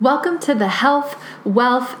Welcome to the Health,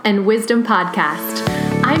 Wealth, and Wisdom Podcast.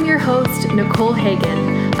 I'm your host, Nicole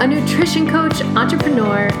Hagan, a nutrition coach,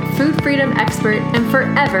 entrepreneur, food freedom expert, and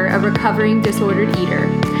forever a recovering disordered eater.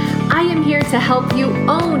 I am here to help you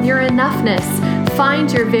own your enoughness,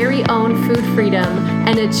 find your very own food freedom,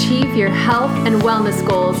 and achieve your health and wellness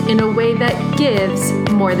goals in a way that gives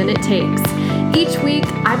more than it takes. Each week,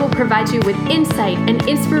 I will provide you with insight and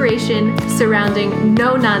inspiration surrounding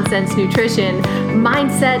no-nonsense nutrition,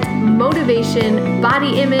 mindset, motivation,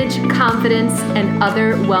 body image, confidence, and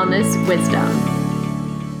other wellness wisdom.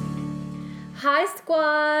 Hi,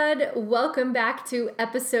 squad. Welcome back to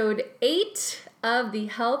episode 8 of the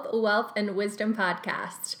Health, Wealth, and Wisdom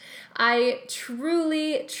podcast. I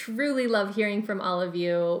truly love hearing from all of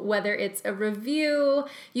you, whether it's a review,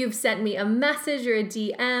 you've sent me a message or a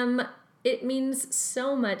DM. It means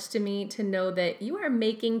so much to me to know that you are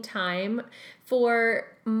making time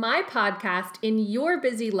for my podcast in your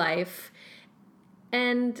busy life.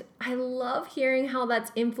 And I love hearing how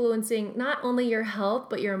that's influencing not only your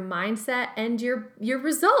health, but your mindset and your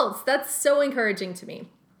results. That's so encouraging to me.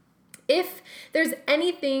 If there's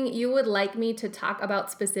anything you would like me to talk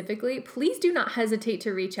about specifically, please do not hesitate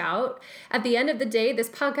to reach out. At the end of the day, this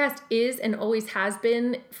podcast is and always has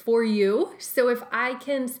been for you. So if I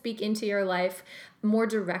can speak into your life more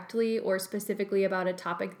directly or specifically about a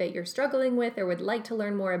topic that you're struggling with or would like to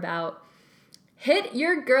learn more about, hit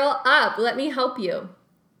your girl up. Let me help you.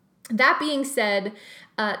 That being said,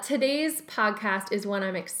 today's podcast is one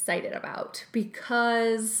I'm excited about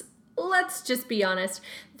because let's just be honest,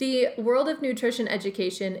 the world of nutrition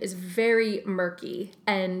education is very murky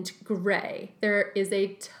and gray. There is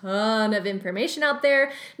a ton of information out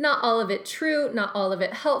there, not all of it true, not all of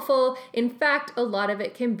it helpful. In fact, a lot of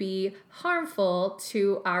it can be harmful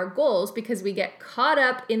to our goals because we get caught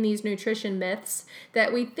up in these nutrition myths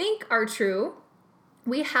that we think are true.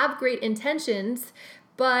 We have great intentions,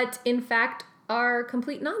 but in fact are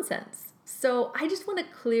complete nonsense. So I just want to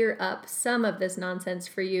clear up some of this nonsense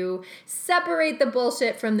for you, separate the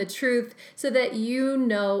bullshit from the truth so that you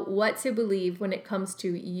know what to believe when it comes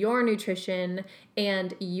to your nutrition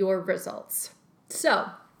and your results. So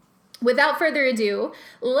without further ado,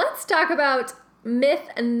 let's talk about myth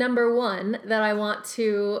number 1 that I want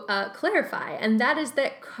to clarify, and that is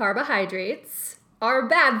that carbohydrates are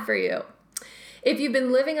bad for you. If you've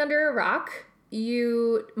been living under a rock,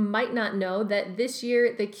 you might not know that this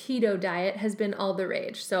year the keto diet has been all the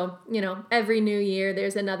rage. So, every new year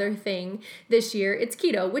there's another thing. This year it's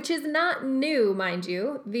keto, which is not new, mind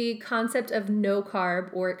you. The concept of no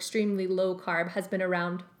carb or extremely low carb has been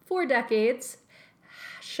around for decades.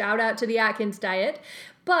 Shout out to the Atkins diet.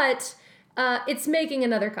 But it's making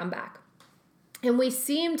another comeback. And we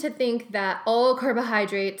seem to think that all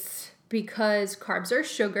carbohydrates, because carbs are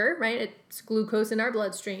sugar, right? It's glucose in our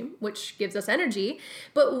bloodstream, which gives us energy,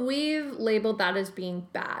 but we've labeled that as being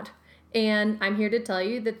bad. And I'm here to tell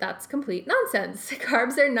you that that's complete nonsense.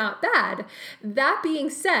 Carbs are not bad. That being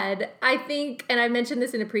said, I think, and I mentioned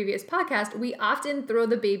this in a previous podcast, we often throw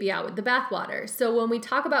the baby out with the bathwater. So when we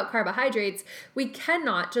talk about carbohydrates, we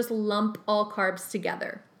cannot just lump all carbs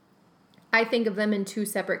together. I think of them in 2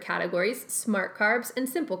 separate categories, smart carbs and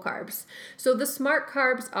simple carbs. So the smart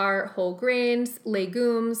carbs are whole grains,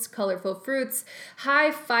 legumes, colorful fruits,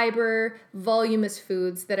 high fiber, voluminous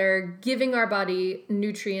foods that are giving our body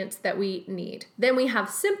nutrients that we need. Then we have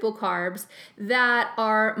simple carbs that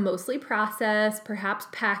are mostly processed, perhaps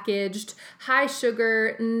packaged, high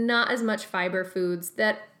sugar, not as much fiber foods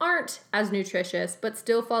that aren't as nutritious, but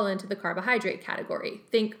still fall into the carbohydrate category.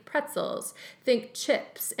 Think pretzels, think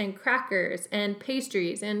chips and crackers and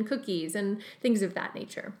pastries and cookies and things of that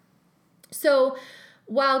nature. So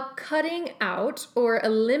while cutting out or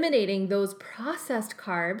eliminating those processed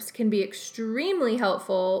carbs can be extremely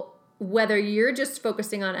helpful, whether you're just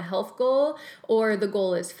focusing on a health goal or the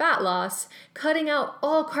goal is fat loss, cutting out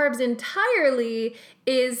all carbs entirely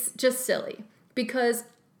is just silly because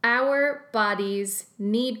our bodies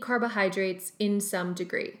need carbohydrates in some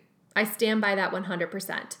degree. I stand by that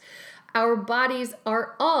 100%. Our bodies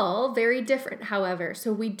are all very different, however,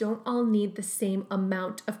 so we don't all need the same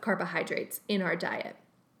amount of carbohydrates in our diet.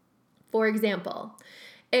 For example,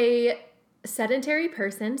 a sedentary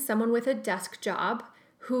person, someone with a desk job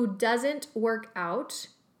who doesn't work out,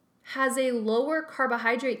 has a lower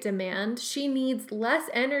carbohydrate demand. She needs less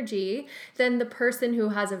energy than the person who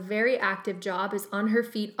has a very active job, is on her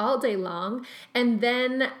feet all day long, and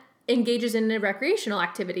then engages in a recreational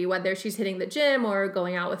activity, whether she's hitting the gym or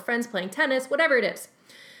going out with friends, playing tennis, whatever it is.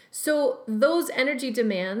 So those energy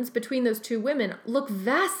demands between those 2 women look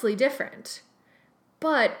vastly different.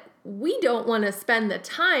 But we don't want to spend the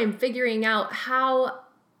time figuring out how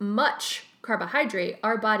much carbohydrate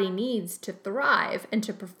our body needs to thrive and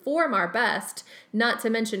to perform our best, not to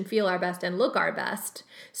mention feel our best and look our best.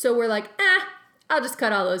 So we're like, I'll just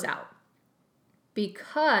cut all those out,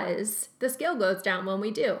 because the scale goes down when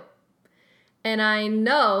we do. And I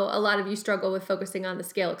know a lot of you struggle with focusing on the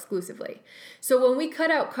scale exclusively. So when we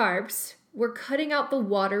cut out carbs, we're cutting out the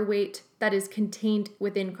water weight that is contained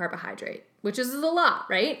within carbohydrate, which is a lot,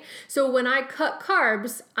 right? So when I cut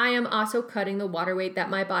carbs, I am also cutting the water weight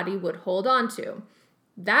that my body would hold on to.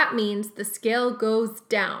 That means the scale goes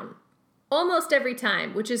down almost every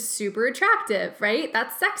time, which is super attractive, right?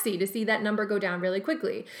 That's sexy to see that number go down really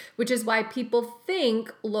quickly, which is why people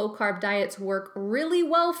think low carb diets work really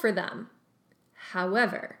well for them.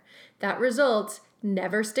 However, that result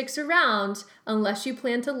never sticks around unless you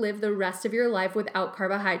plan to live the rest of your life without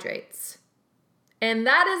carbohydrates. And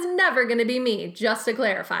that is never going to be me, just to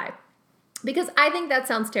clarify, because I think that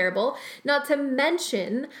sounds terrible. Not to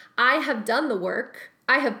mention, I have done the work,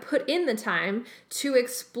 I have put in the time to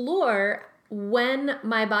explore when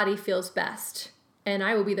my body feels best. And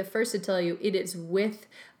I will be the first to tell you it is with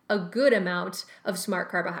a good amount of smart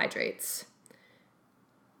carbohydrates.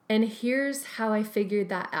 And here's how I figured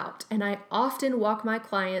that out. And I often walk my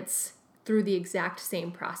clients through the exact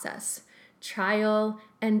same process: trial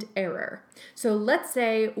and error. So let's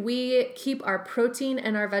say we keep our protein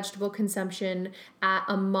and our vegetable consumption at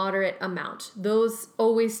a moderate amount. Those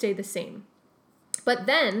always stay the same. But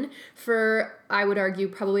then for, I would argue,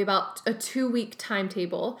 probably about a 2-week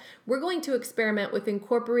timetable, we're going to experiment with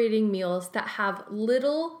incorporating meals that have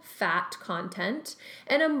little fat content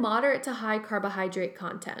and a moderate to high carbohydrate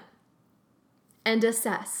content. And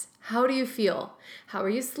assess, how do you feel? How are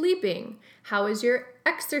you sleeping? How is your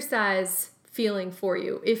exercise feeling for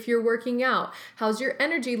you if you're working out? How's your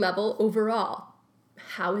energy level overall?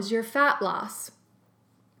 How is your fat loss?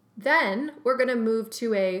 Then we're going to move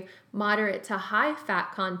to a moderate to high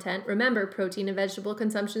fat content. Remember, protein and vegetable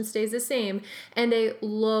consumption stays the same, and a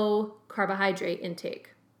low carbohydrate intake.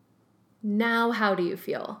 Now, how do you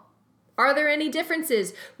feel? Are there any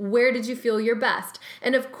differences? Where did you feel your best?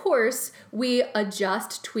 And of course, we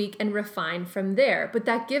adjust, tweak, and refine from there. But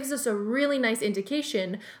that gives us a really nice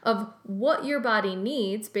indication of what your body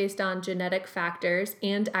needs based on genetic factors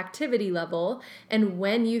and activity level, and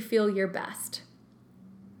when you feel your best.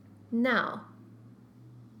 Now,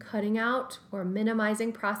 cutting out or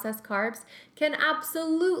minimizing processed carbs can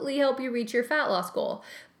absolutely help you reach your fat loss goal.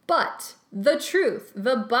 But the truth,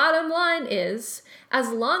 the bottom line is,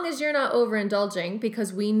 as long as you're not overindulging,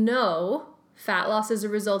 because we know fat loss is a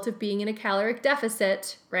result of being in a caloric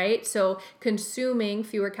deficit, right? So consuming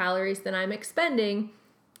fewer calories than I'm expending,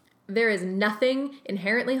 there is nothing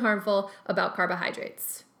inherently harmful about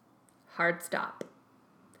carbohydrates. Hard stop.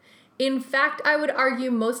 In fact, I would argue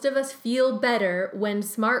most of us feel better when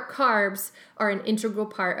smart carbs are an integral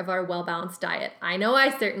part of our well-balanced diet. I know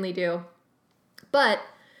I certainly do. But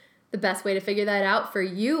the best way to figure that out for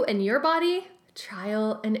you and your body,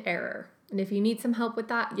 trial and error. And if you need some help with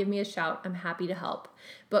that, give me a shout. I'm happy to help.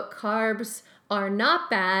 But carbs are not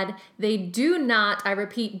bad. They do not, I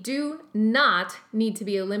repeat, do not need to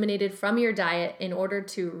be eliminated from your diet in order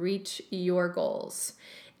to reach your goals.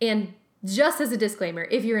 And just as a disclaimer,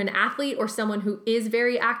 if you're an athlete or someone who is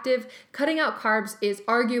very active, cutting out carbs is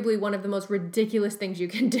arguably one of the most ridiculous things you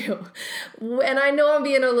can do. And I know I'm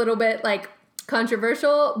being a little bit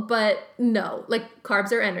controversial, but no,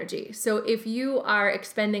 carbs are energy. So if you are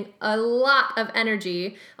expending a lot of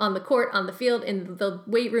energy on the court, on the field, in the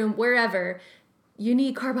weight room, wherever, you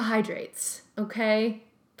need carbohydrates, okay?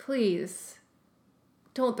 Please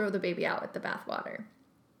don't throw the baby out with the bathwater.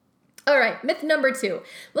 All right, myth number 2.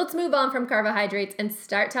 Let's move on from carbohydrates and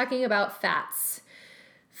start talking about fats.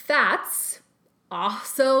 Fats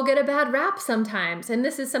also get a bad rap sometimes, and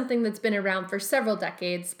this is something that's been around for several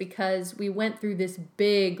decades because we went through this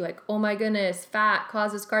big, oh my goodness, fat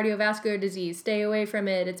causes cardiovascular disease, stay away from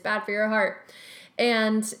it, it's bad for your heart.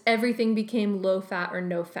 And everything became low fat or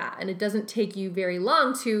no fat, and it doesn't take you very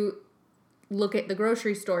long to look at the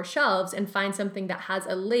grocery store shelves and find something that has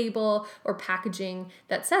a label or packaging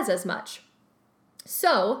that says as much.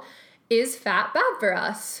 So, is fat bad for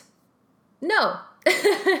us? No.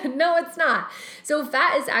 No, it's not. So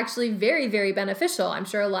fat is actually very, very beneficial. I'm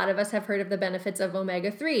sure a lot of us have heard of the benefits of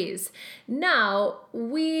omega-3s. Now,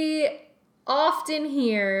 we often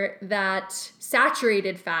hear that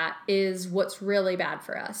saturated fat is what's really bad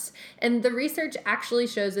for us. And the research actually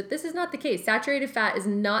shows that this is not the case. Saturated fat is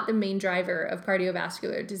not the main driver of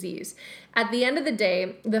cardiovascular disease. At the end of the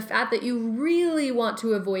day, the fat that you really want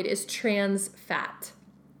to avoid is trans fat,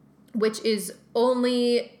 which is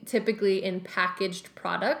only typically in packaged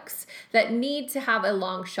products that need to have a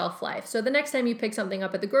long shelf life. So the next time you pick something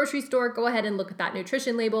up at the grocery store, go ahead and look at that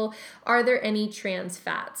nutrition label. Are there any trans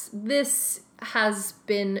fats? This has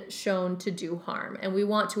been shown to do harm, and we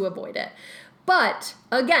want to avoid it. But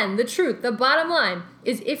again, the truth, the bottom line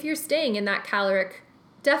is if you're staying in that caloric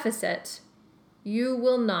deficit, you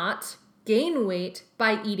will not gain weight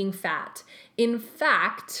by eating fat. In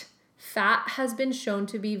fact, fat has been shown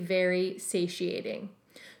to be very satiating.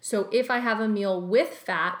 So if I have a meal with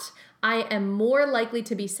fat, I am more likely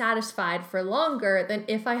to be satisfied for longer than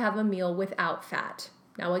if I have a meal without fat.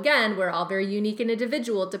 Now again, we're all very unique and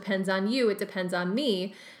individual. It depends on you. It depends on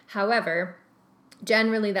me. However,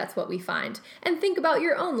 generally that's what we find. And think about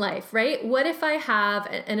your own life, right? What if I have,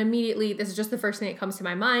 and immediately, this is just the first thing that comes to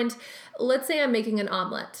my mind. Let's say I'm making an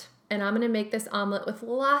omelet. And I'm going to make this omelet with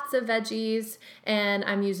lots of veggies, and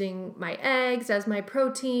I'm using my eggs as my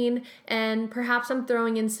protein, and perhaps I'm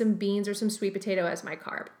throwing in some beans or some sweet potato as my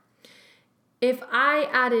carb. If I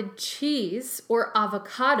added cheese or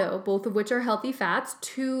avocado, both of which are healthy fats,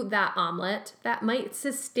 to that omelet, that might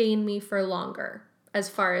sustain me for longer as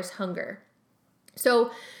far as hunger.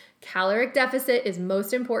 So caloric deficit is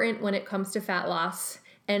most important when it comes to fat loss,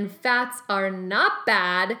 and fats are not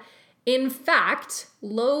bad. In fact,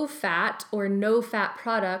 low fat or no fat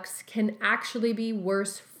products can actually be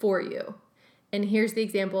worse for you. And here's the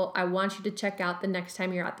example I want you to check out the next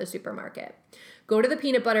time you're at the supermarket. Go to the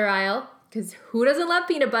peanut butter aisle, because who doesn't love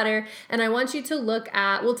peanut butter? And I want you to look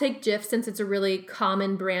at, we'll take Jif since it's a really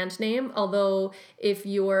common brand name. Although if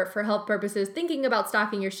you're, for health purposes, thinking about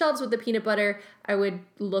stocking your shelves with the peanut butter, I would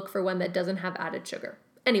look for one that doesn't have added sugar.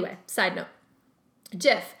 Anyway, side note,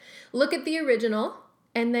 Jif, look at the original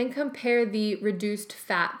and then compare the reduced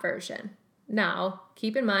fat version. Now,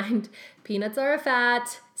 keep in mind, peanuts are a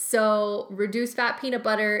fat, so reduced fat peanut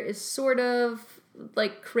butter is sort of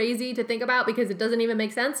like crazy to think about because it doesn't even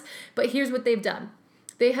make sense. But here's what they've done.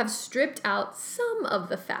 They have stripped out some of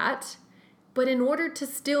the fat, but in order to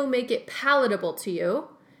still make it palatable to you,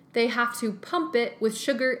 they have to pump it with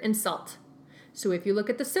sugar and salt. So if you look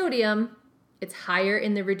at the sodium, it's higher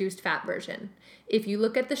in the reduced fat version. If you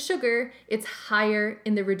look at the sugar, it's higher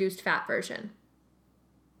in the reduced fat version.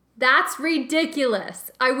 That's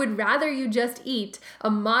ridiculous. I would rather you just eat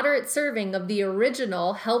a moderate serving of the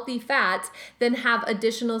original healthy fat than have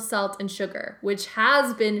additional salt and sugar, which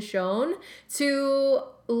has been shown to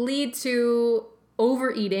lead to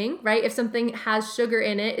overeating, right? If something has sugar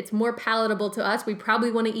in it, it's more palatable to us. We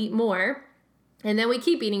probably want to eat more. And then we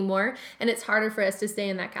keep eating more, and it's harder for us to stay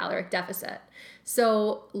in that caloric deficit.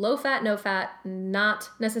 So low fat, no fat, not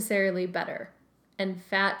necessarily better. And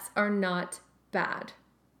fats are not bad.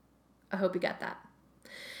 I hope you get that.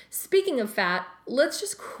 Speaking of fat, let's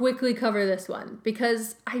just quickly cover this one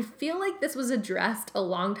because I feel like this was addressed a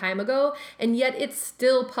long time ago, and yet it's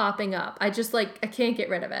still popping up. I can't get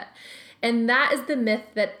rid of it. And that is the myth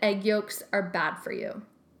that egg yolks are bad for you.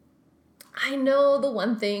 I know the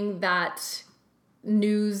one thing that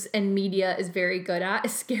news and media is very good at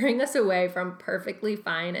is scaring us away from perfectly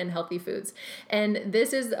fine and healthy foods. And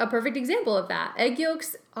this is a perfect example of that. Egg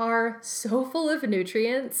yolks are so full of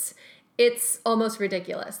nutrients. It's almost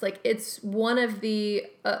ridiculous. Like it's one of the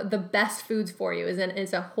best foods for you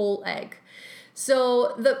is a whole egg.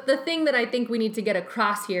 So the thing that I think we need to get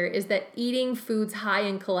across here is that eating foods high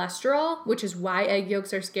in cholesterol, which is why egg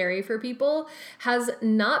yolks are scary for people, has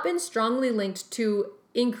not been strongly linked to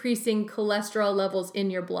increasing cholesterol levels in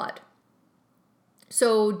your blood.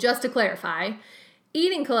 So just to clarify,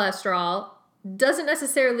 eating cholesterol doesn't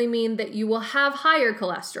necessarily mean that you will have higher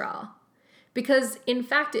cholesterol, because in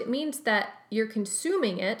fact it means that you're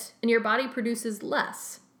consuming it and your body produces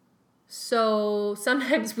less. So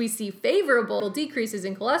sometimes we see favorable decreases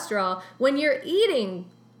in cholesterol when you're eating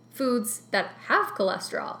foods that have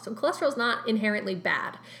cholesterol. So cholesterol is not inherently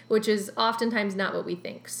bad, which is oftentimes not what we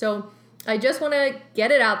think. So I just want to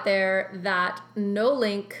get it out there that no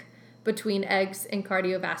link between eggs and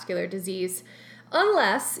cardiovascular disease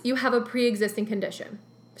unless you have a pre-existing condition.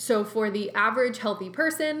 So for the average healthy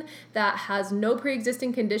person that has no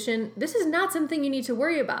pre-existing condition, this is not something you need to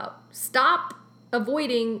worry about. Stop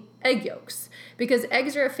avoiding egg yolks because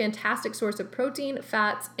eggs are a fantastic source of protein,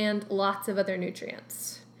 fats, and lots of other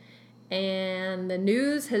nutrients. And the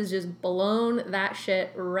news has just blown that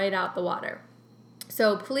shit right out the water.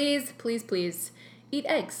 So please, please, please eat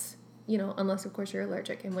eggs, unless of course you're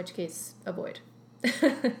allergic, in which case avoid.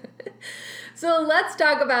 So let's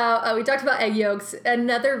talk about, we talked about egg yolks.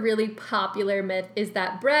 Another really popular myth is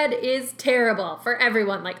that bread is terrible for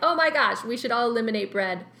everyone. Like, oh my gosh, we should all eliminate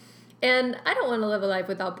bread. And I don't want to live a life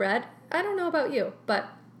without bread. I don't know about you, but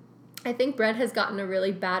I think bread has gotten a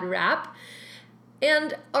really bad rap,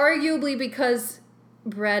 and arguably because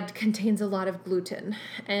bread contains a lot of gluten.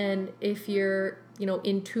 And if you're,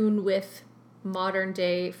 in tune with modern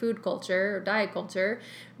day food culture or diet culture,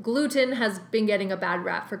 gluten has been getting a bad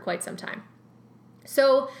rap for quite some time.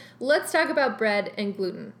 So let's talk about bread and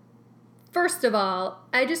gluten. First of all,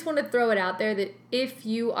 I just want to throw it out there that if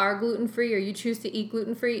you are gluten-free or you choose to eat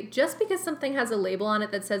gluten-free, just because something has a label on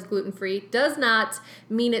it that says gluten-free does not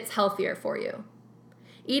mean it's healthier for you.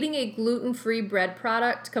 Eating a gluten-free bread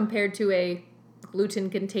product compared to a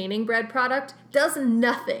gluten-containing bread product does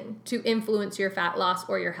nothing to influence your fat loss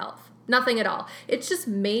or your health. Nothing at all. It's just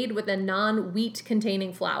made with a non-wheat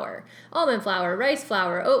containing flour. Almond flour, rice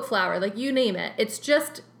flour, oat flour, like you name it. It's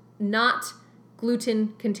just not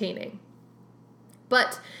gluten containing.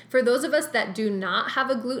 But for those of us that do not have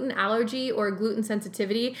a gluten allergy or gluten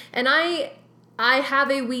sensitivity, and I have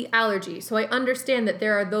a wheat allergy, so I understand that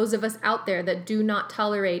there are those of us out there that do not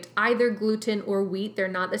tolerate either gluten or wheat. They're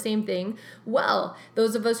not the same thing. Well,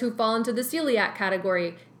 those of us who fall into the celiac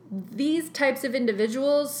category, these types of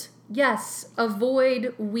individuals, yes,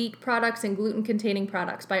 avoid wheat products and gluten-containing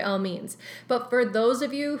products by all means. But for those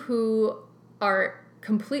of you who are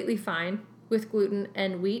completely fine with gluten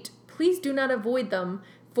and wheat, please do not avoid them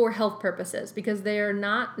for health purposes because they are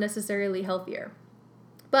not necessarily healthier.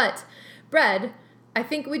 But bread, I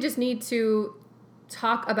think we just need to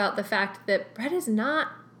talk about the fact that bread is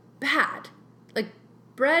not bad. Like,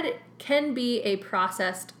 bread can be a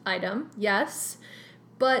processed item, yes,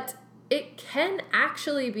 but it can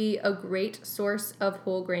actually be a great source of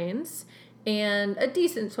whole grains and a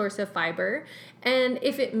decent source of fiber. And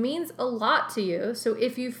if it means a lot to you, so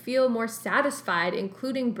if you feel more satisfied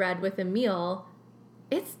including bread with a meal,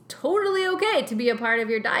 it's totally okay to be a part of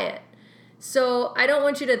your diet. So I don't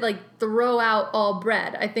want you to throw out all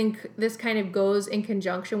bread. I think this kind of goes in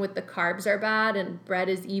conjunction with the carbs are bad and bread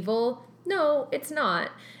is evil. No, it's not.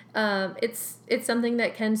 It's something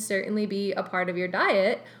that can certainly be a part of your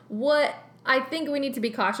diet. What I think we need to be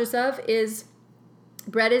cautious of is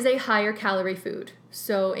bread is a higher calorie food.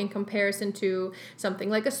 So in comparison to something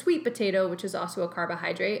like a sweet potato, which is also a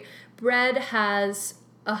carbohydrate, bread has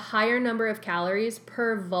a higher number of calories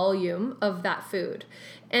per volume of that food.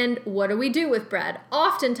 And what do we do with bread?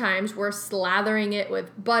 Oftentimes we're slathering it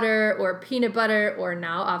with butter or peanut butter or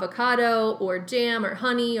now avocado or jam or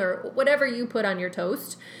honey or whatever you put on your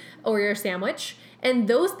toast or your sandwich. And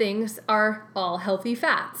those things are all healthy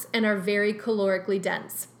fats and are very calorically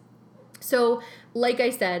dense. So, like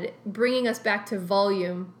I said, bringing us back to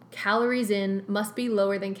volume, calories in must be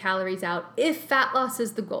lower than calories out if fat loss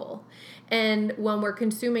is the goal. And when we're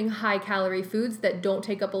consuming high calorie foods that don't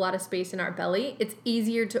take up a lot of space in our belly, it's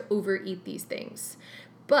easier to overeat these things.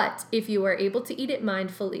 But if you are able to eat it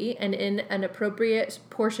mindfully and in an appropriate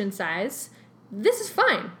portion size, this is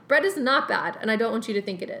fine. Bread is not bad, and I don't want you to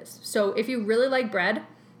think it is. So if you really like bread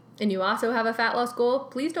and you also have a fat loss goal,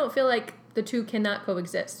 please don't feel like the two cannot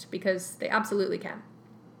coexist because they absolutely can.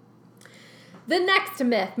 The next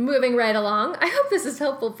myth, moving right along. I hope this is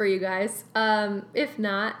helpful for you guys. If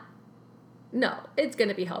not, no, it's going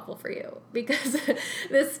to be helpful for you because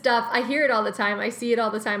this stuff, I hear it all the time. I see it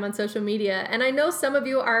all the time on social media. And I know some of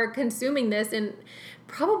you are consuming this and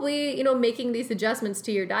probably, making these adjustments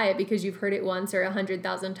to your diet because you've heard it once or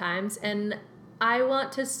 100,000 times. And I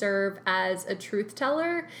want to serve as a truth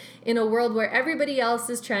teller in a world where everybody else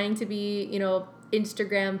is trying to be,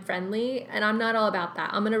 Instagram friendly. And I'm not all about that.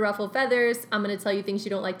 I'm going to ruffle feathers. I'm going to tell you things you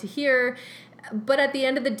don't like to hear. But at the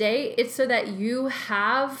end of the day, it's so that you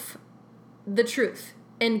have the truth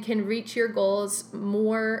and can reach your goals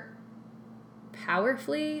more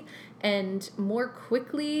powerfully and more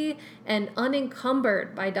quickly and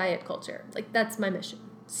unencumbered by diet culture. That's my mission.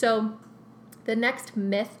 So the next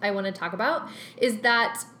myth I want to talk about is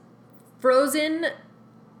that frozen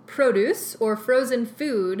produce or frozen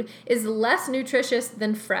food is less nutritious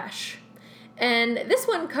than fresh. And this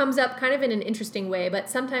one comes up kind of in an interesting way, but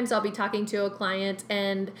sometimes I'll be talking to a client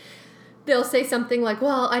and they'll say something like,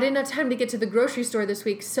 well, I didn't have time to get to the grocery store this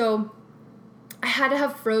week, so I had to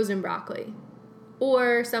have frozen broccoli.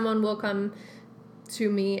 Or someone will come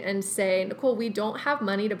to me and say, Nicole, we don't have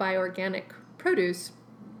money to buy organic produce,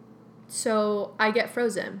 so I get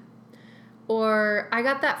frozen. Or I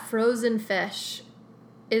got that frozen fish.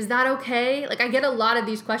 Is that okay? I get a lot of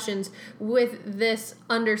these questions with this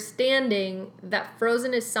understanding that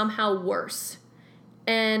frozen is somehow worse.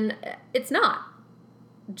 And it's not.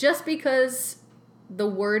 Just because the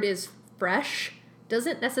word is fresh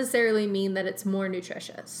doesn't necessarily mean that it's more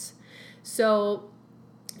nutritious. So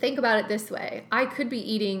Think about it this way. I could be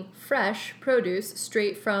eating fresh produce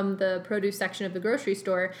straight from the produce section of the grocery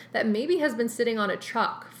store that maybe has been sitting on a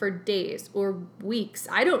truck for days or weeks.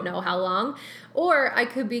 I don't know how long. Or I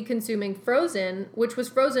could be consuming frozen, which was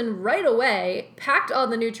frozen right away, packed all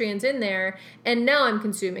the nutrients in there, and now I'm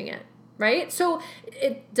consuming it. Right? So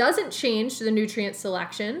it doesn't change the nutrient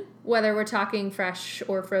selection, whether we're talking fresh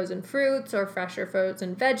or frozen fruits or fresh or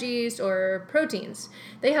frozen veggies or proteins.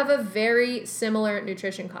 They have a very similar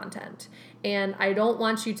nutrition content. And I don't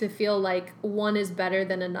want you to feel like one is better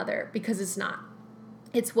than another, because it's not.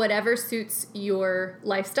 It's whatever suits your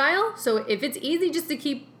lifestyle. So if it's easy just to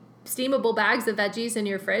keep steamable bags of veggies in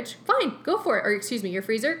your fridge, fine, go for it. Or excuse me, your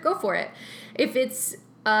freezer, go for it. If it's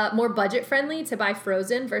more budget friendly to buy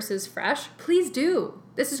frozen versus fresh, please do.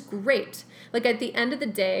 This is great. Like at the end of the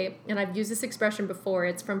day, and I've used this expression before,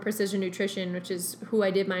 it's from Precision Nutrition, which is who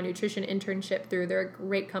I did my nutrition internship through. They're a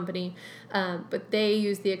great company, but they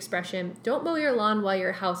use the expression, don't mow your lawn while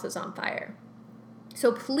your house is on fire.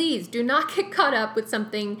 So please do not get caught up with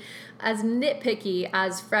something as nitpicky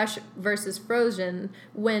as fresh versus frozen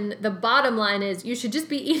when the bottom line is you should just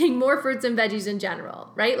be eating more fruits and veggies in general,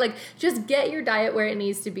 right? Like just get your diet where it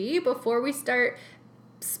needs to be before we start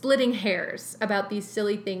splitting hairs about these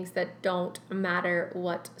silly things that don't matter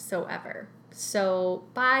whatsoever. So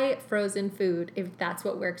buy frozen food if that's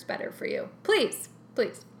what works better for you. Please,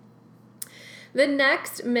 please. The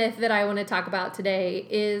next myth that I want to talk about today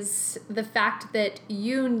is the fact that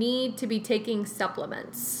you need to be taking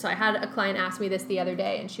supplements. So I had a client ask me this the other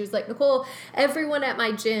day, and she was like, Nicole, everyone at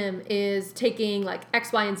my gym is taking like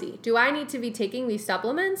X, Y, and Z. Do I need to be taking these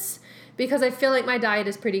supplements? Because I feel like my diet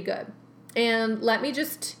is pretty good. And let me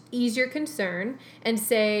just ease your concern and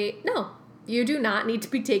say, no, you do not need to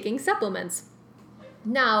be taking supplements.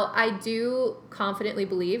 Now, I do confidently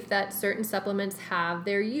believe that certain supplements have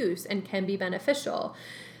their use and can be beneficial.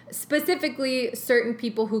 Specifically, certain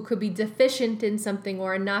people who could be deficient in something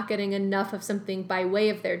or are not getting enough of something by way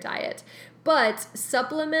of their diet. But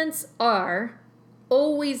supplements are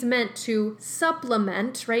always meant to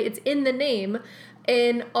supplement, right? It's in the name,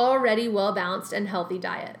 an already well-balanced and healthy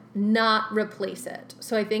diet, not replace it.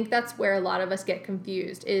 So I think that's where a lot of us get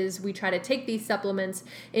confused, is we try to take these supplements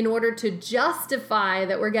in order to justify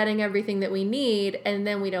that we're getting everything that we need, and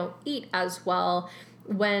then we don't eat as well,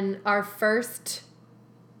 when our first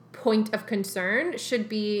point of concern should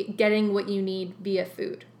be getting what you need via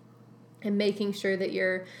food and making sure that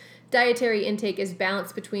your dietary intake is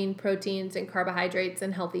balanced between proteins and carbohydrates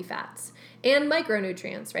and healthy fats and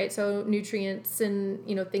micronutrients, right? So nutrients and,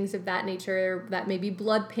 things of that nature that maybe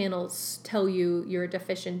blood panels tell you you're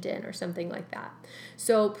deficient in or something like that.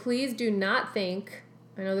 So please do not think,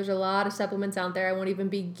 I know there's a lot of supplements out there. I won't even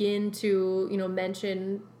begin to,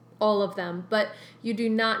 mention all of them, but you do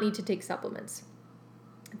not need to take supplements.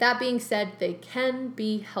 That being said, they can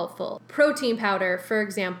be helpful. Protein powder, for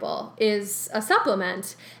example, is a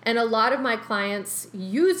supplement, and a lot of my clients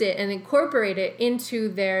use it and incorporate it into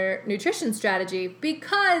their nutrition strategy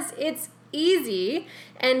because it's easy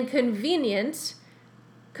and convenient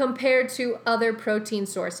compared to other protein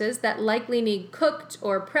sources that likely need cooked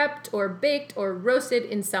or prepped or baked or roasted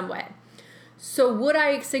in some way. So would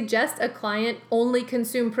I suggest a client only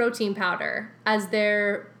consume protein powder as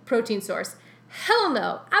their protein source? Hell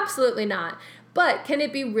no, absolutely not. But can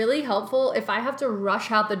it be really helpful if I have to rush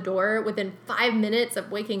out the door within 5 minutes of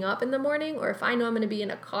waking up in the morning, or if I know I'm going to be in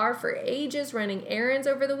a car for ages running errands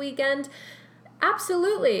over the weekend?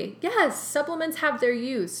 Absolutely. Yes, supplements have their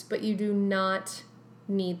use, but you do not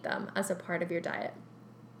need them as a part of your diet.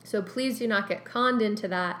 So please do not get conned into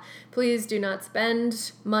that. Please do not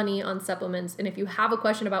spend money on supplements. And if you have a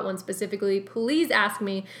question about one specifically, please ask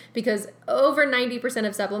me, because over 90%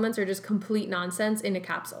 of supplements are just complete nonsense in a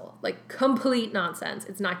capsule. Like complete nonsense.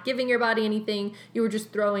 It's not giving your body anything. You are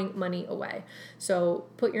just throwing money away. So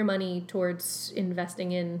put your money towards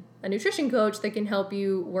investing in a nutrition coach that can help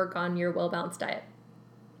you work on your well-balanced diet.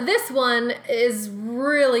 This one is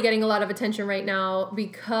really getting a lot of attention right now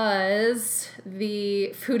because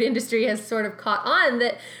the food industry has sort of caught on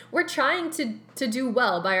that we're trying to do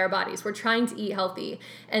well by our bodies. We're trying to eat healthy.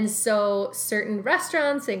 And so certain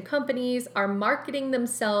restaurants and companies are marketing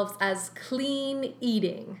themselves as clean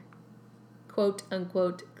eating, quote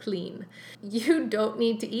unquote clean. You don't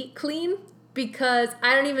need to eat clean, because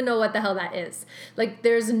I don't even know what the hell that is. Like,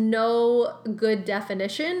 there's no good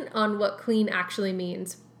definition on what clean actually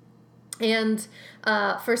means. And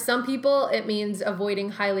for some people, it means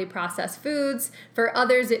avoiding highly processed foods. For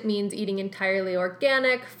others, it means eating entirely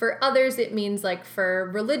organic. For others, it means like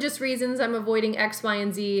for religious reasons, I'm avoiding X, Y,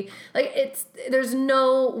 and Z. Like there's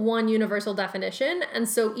no one universal definition. And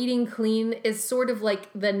so eating clean is sort of like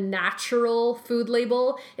the natural food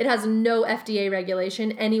label. It has no FDA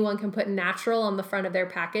regulation. Anyone can put natural on the front of their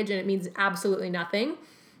package and it means absolutely nothing.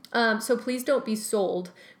 So please don't be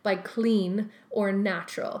sold by clean or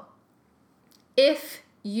natural. If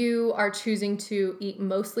you are choosing to eat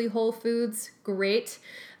mostly whole foods, great,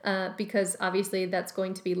 because obviously that's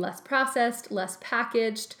going to be less processed, less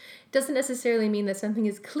packaged. It doesn't necessarily mean that something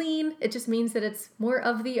is clean. It just means that it's more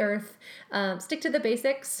of the earth. Stick to the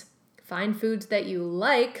basics. Find foods that you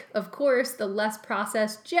like. Of course, the less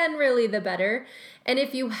processed, generally the better. And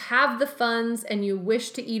if you have the funds and you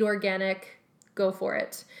wish to eat organic, go for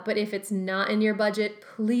it. But if it's not in your budget,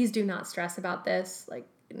 please do not stress about this. Like,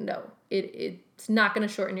 no, it's not going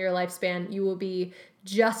to shorten your lifespan. You will be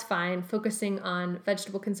just fine focusing on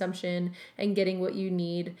vegetable consumption and getting what you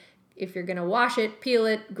need. If you're going to wash it, peel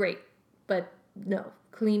it, great. But no,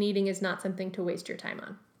 clean eating is not something to waste your time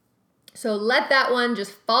on. So let that one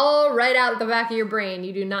just fall right out the back of your brain.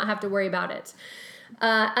 You do not have to worry about it.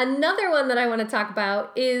 Another one that I want to talk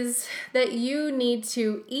about is that you need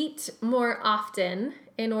to eat more often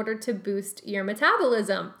in order to boost your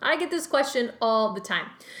metabolism. I get this question all the time.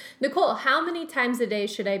 Nicole, how many times a day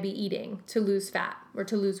should I be eating to lose fat or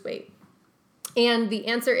to lose weight? And the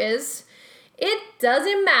answer is, it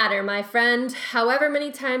doesn't matter, my friend, however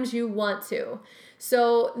many times you want to.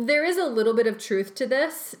 So there is a little bit of truth to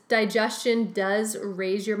this. Digestion does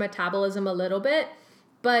raise your metabolism a little bit,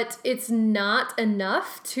 but it's not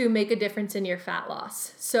enough to make a difference in your fat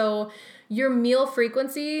loss. So your meal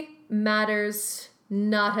frequency matters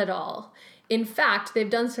not at all. In fact, they've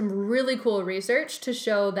done some really cool research to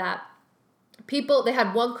show that they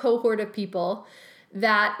had one cohort of people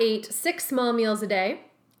that ate 6 small meals a day,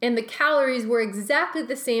 and the calories were exactly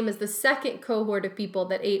the same as the second cohort of people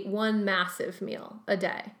that ate 1 massive meal a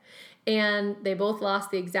day. And they both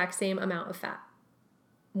lost the exact same amount of fat.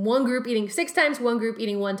 One group eating 6 times, one group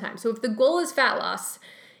eating 1 time. So if the goal is fat loss,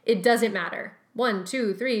 it doesn't matter. 1,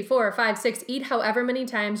 2, 3, 4, 5, 6, eat however many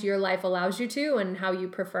times your life allows you to and how you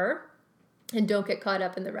prefer, and don't get caught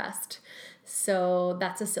up in the rest. So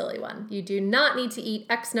that's a silly one. You do not need to eat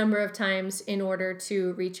X number of times in order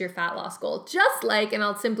to reach your fat loss goal. Just like, and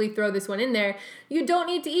I'll simply throw this one in there, you don't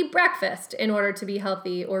need to eat breakfast in order to be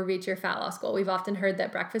healthy or reach your fat loss goal. We've often heard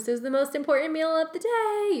that breakfast is the most important meal of the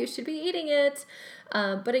day. You should be eating it.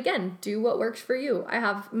 But again, do what works for you. I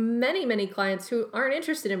have many, many clients who aren't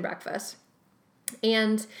interested in breakfast.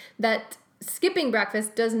 And that skipping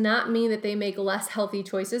breakfast does not mean that they make less healthy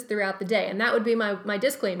choices throughout the day. And that would be my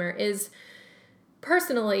disclaimer is,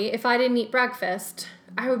 personally, if I didn't eat breakfast,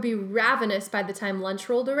 I would be ravenous by the time lunch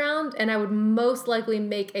rolled around, and I would most likely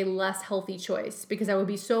make a less healthy choice because I would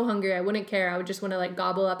be so hungry, I wouldn't care. I would just want to like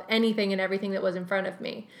gobble up anything and everything that was in front of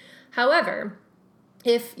me. However,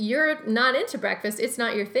 if you're not into breakfast, it's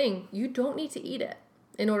not your thing, you don't need to eat it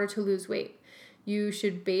in order to lose weight. You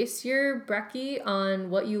should base your brekkie on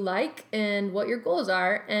what you like and what your goals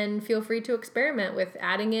are, and feel free to experiment with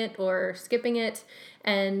adding it or skipping it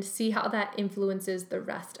and see how that influences the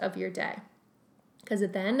rest of your day. Because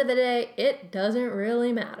at the end of the day, it doesn't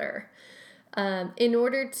really matter. In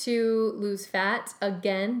order to lose fat,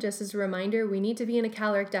 again, just as a reminder, we need to be in a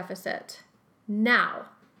caloric deficit. Now,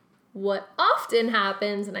 what often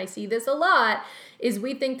happens, and I see this a lot, is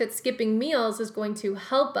we think that skipping meals is going to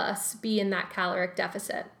help us be in that caloric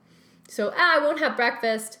deficit. So, I won't have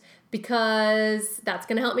breakfast because that's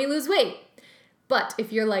going to help me lose weight. But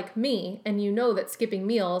if you're like me and you know that skipping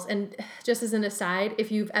meals, and just as an aside, if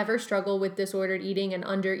you've ever struggled with disordered eating and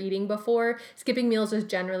under eating before, skipping meals is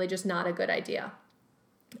generally just not a good idea.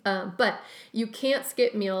 But you can't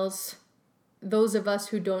skip meals, those of us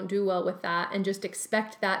who don't do well with that, and just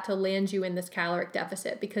expect that to land you in this caloric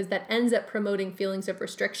deficit, because that ends up promoting feelings of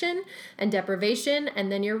restriction and deprivation,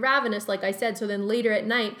 and then you're ravenous, like I said. So then later at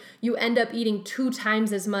night, you end up eating 2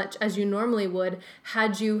 times as much as you normally would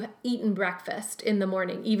had you eaten breakfast in the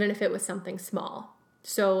morning, even if it was something small.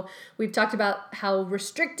 So we've talked about how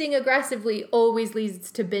restricting aggressively always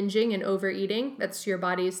leads to binging and overeating. That's your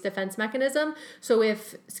body's defense mechanism. So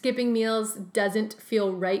if skipping meals doesn't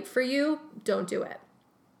feel right for you, don't do it.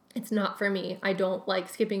 It's not for me. I don't like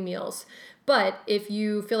skipping meals. But if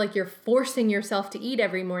you feel like you're forcing yourself to eat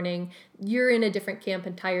every morning, you're in a different camp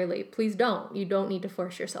entirely. Please don't. You don't need to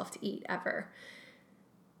force yourself to eat ever.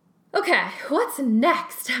 Okay, what's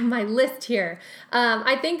next on my list here?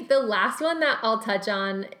 I think the last one that I'll touch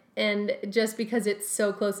on and just because it's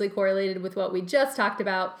so closely correlated with what we just talked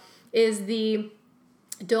about, is the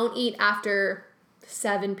don't eat after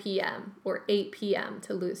 7 p.m. or 8 p.m.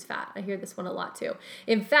 to lose fat. I hear this one a lot too.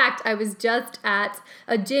 In fact, I was just at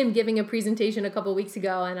a gym giving a presentation a couple weeks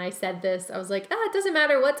ago, and I said this. I was like, it doesn't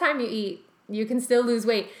matter what time you eat. You can still lose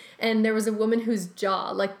weight. And there was a woman whose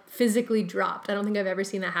jaw physically dropped. I don't think I've ever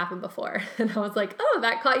seen that happen before. And I was like, oh,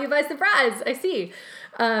 that caught you by surprise. I see.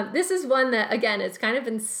 This is one that, again, it's kind of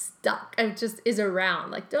been stuck. It just is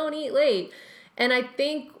around. Don't eat late. And I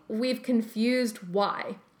think we've confused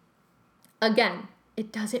why. Again,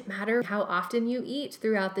 it doesn't matter how often you eat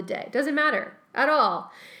throughout the day. It doesn't matter at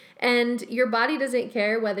all. And your body doesn't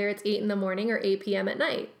care whether it's 8 in the morning or 8 p.m. at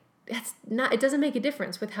night. It doesn't make a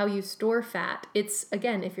difference with how you store fat. It's,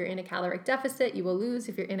 again, if you're in a caloric deficit, you will lose.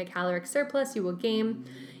 If you're in a caloric surplus, you will gain.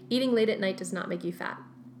 Eating late at night does not make you fat.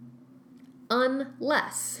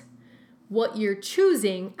 Unless what you're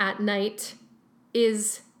choosing at night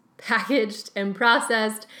is packaged and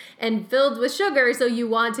processed and filled with sugar, so you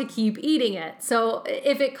want to keep eating it. So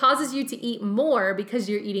if it causes you to eat more because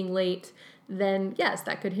you're eating late, then yes,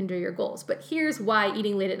 that could hinder your goals. But here's why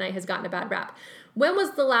eating late at night has gotten a bad rap. When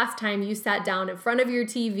was the last time you sat down in front of your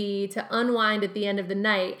TV to unwind at the end of the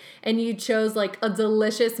night and you chose a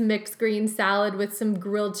delicious mixed green salad with some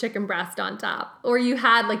grilled chicken breast on top? Or you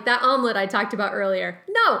had that omelet I talked about earlier?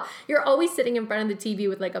 No, you're always sitting in front of the TV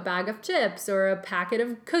with a bag of chips or a packet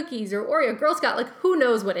of cookies or Oreo, Girl Scout, who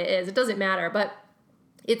knows what it is? It doesn't matter, but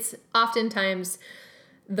it's oftentimes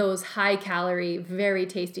those high calorie, very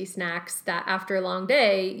tasty snacks that after a long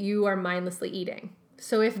day, you are mindlessly eating.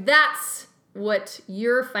 So if that's what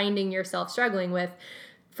you're finding yourself struggling with,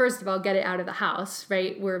 first of all, get it out of the house,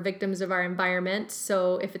 right? We're victims of our environment.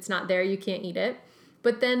 So if it's not there, you can't eat it.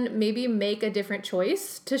 But then maybe make a different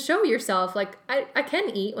choice to show yourself, I can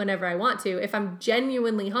eat whenever I want to. If I'm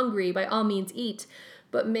genuinely hungry, by all means eat,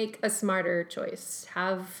 but make a smarter choice.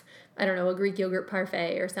 Have, a Greek yogurt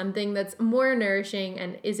parfait or something that's more nourishing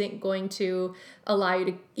and isn't going to allow you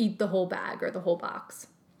to eat the whole bag or the whole box.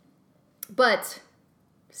 But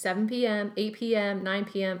 7 p.m., 8 p.m., 9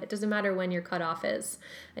 p.m., it doesn't matter when your cutoff is.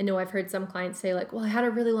 I know I've heard some clients say I had a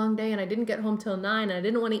really long day and I didn't get home till 9 and I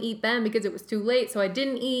didn't want to eat then because it was too late, so I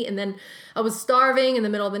didn't eat, and then I was starving in the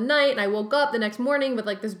middle of the night and I woke up the next morning with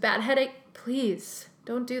this bad headache. Please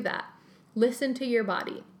don't do that. Listen to your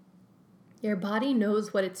body. Your body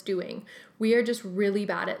knows what it's doing. We are just really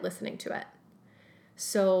bad at listening to it.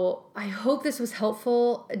 So I hope this was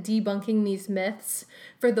helpful debunking these myths.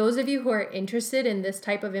 For those of you who are interested in this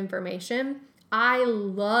type of information, I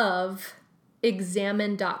love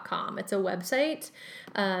examine.com. It's a website,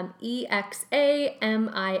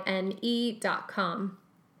 examine.com.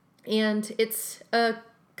 And it's a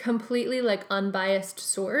completely unbiased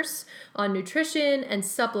source on nutrition and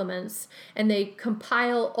supplements, and they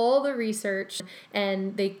compile all the research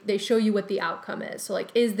and they show you what the outcome is. So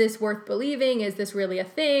is this worth believing? Is this really a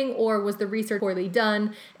thing, or was the research poorly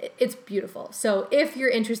done? It's beautiful. So if you're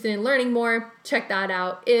interested in learning more, check that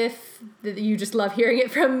out. If you just love hearing it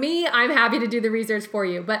from me, I'm happy to do the research for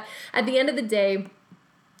you. But at the end of the day,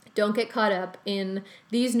 don't get caught up in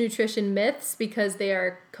these nutrition myths because they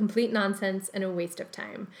are complete nonsense and a waste of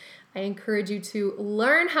time. I encourage you to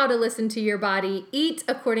learn how to listen to your body, eat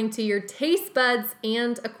according to your taste buds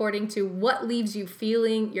and according to what leaves you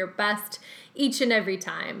feeling your best each and every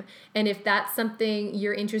time. And if that's something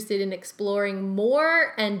you're interested in exploring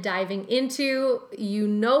more and diving into, you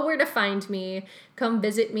know where to find me. Come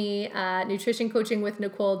visit me at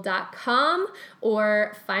nutritioncoachingwithnicole.com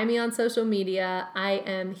or find me on social media. I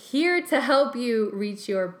am here to help you reach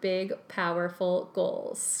your big, powerful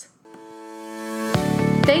goals.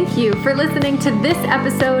 Thank you for listening to this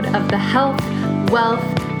episode of the Health, Wealth,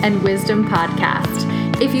 and Wisdom Podcast.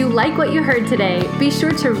 If you like what you heard today, be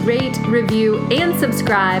sure to rate, review, and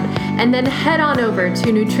subscribe, and then head on over to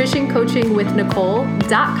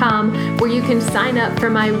nutritioncoachingwithnicole.com where you can sign up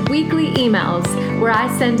for my weekly emails where I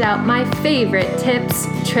send out my favorite tips,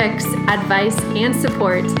 tricks, advice, and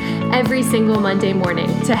support every single Monday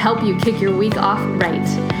morning to help you kick your week off right.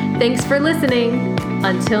 Thanks for listening.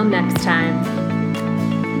 Until next time.